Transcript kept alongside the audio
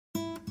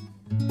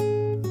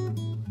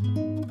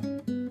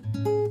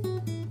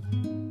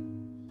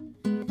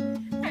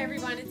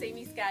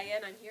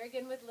Diane. I'm here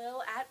again with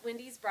Lil at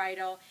Wendy's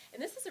Bridal,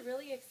 and this is a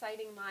really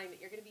exciting line that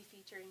you're going to be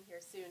featuring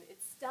here soon.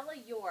 It's Stella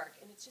York,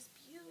 and it's just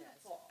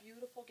beautiful. Yes,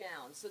 beautiful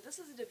gowns. So this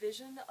is a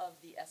division of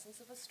the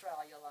Essence of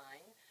Australia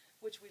line,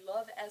 which we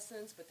love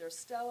Essence, but their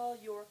Stella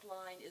York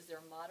line is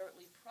their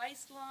moderately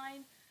priced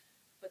line,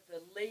 but the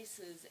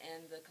laces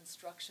and the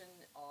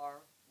construction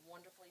are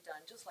wonderfully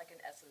done, just like an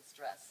Essence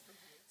dress.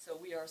 So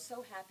we are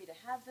so happy to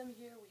have them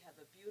here. We have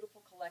a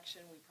beautiful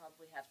collection. We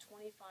probably have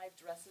 25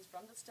 dresses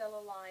from the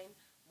Stella line.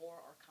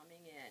 More are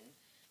coming in.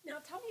 Now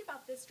tell me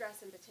about this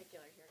dress in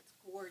particular here. It's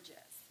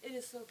gorgeous. It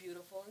is so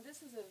beautiful, and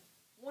this is a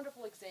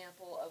wonderful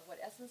example of what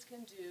Essence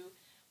can do.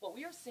 What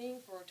we are seeing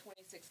for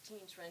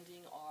 2016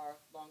 trending are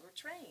longer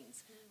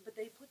trains, but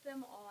they put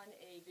them on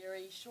a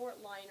very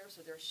short liner,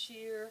 so they're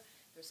sheer,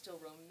 they're still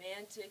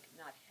romantic,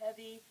 not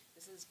heavy.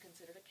 This is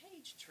considered a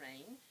cage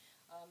train,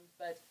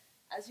 but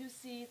as you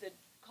see, the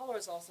color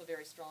is also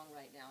very strong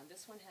right now, and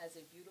this one has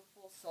a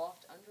beautiful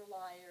soft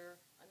underlayer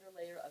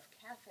of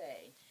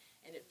cafe,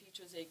 and it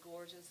features a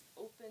gorgeous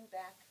open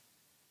back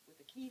with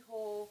a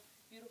keyhole,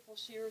 beautiful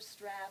sheer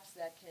straps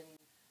that can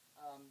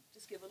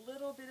just give a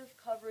little bit of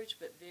coverage,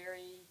 but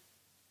very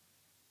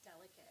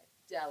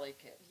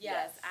delicate.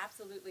 Yes,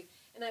 absolutely.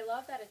 And I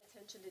love that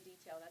attention to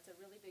detail. That's a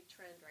really big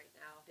trend right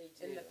now. They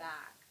do. In the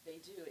back.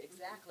 They do,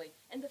 exactly.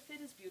 And the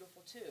fit is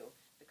beautiful too.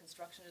 The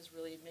construction is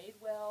really made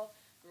well.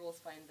 Girls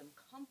find them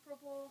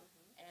comfortable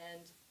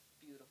and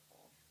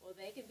beautiful. Well,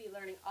 they could be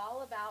learning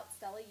all about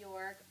Stella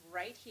York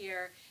right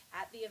here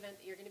at the event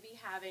that you're going to be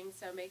having,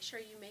 so make sure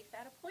you make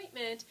that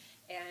appointment,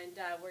 and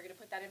we're going to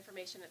put that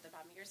information at the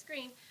bottom of your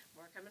screen.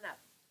 More coming up.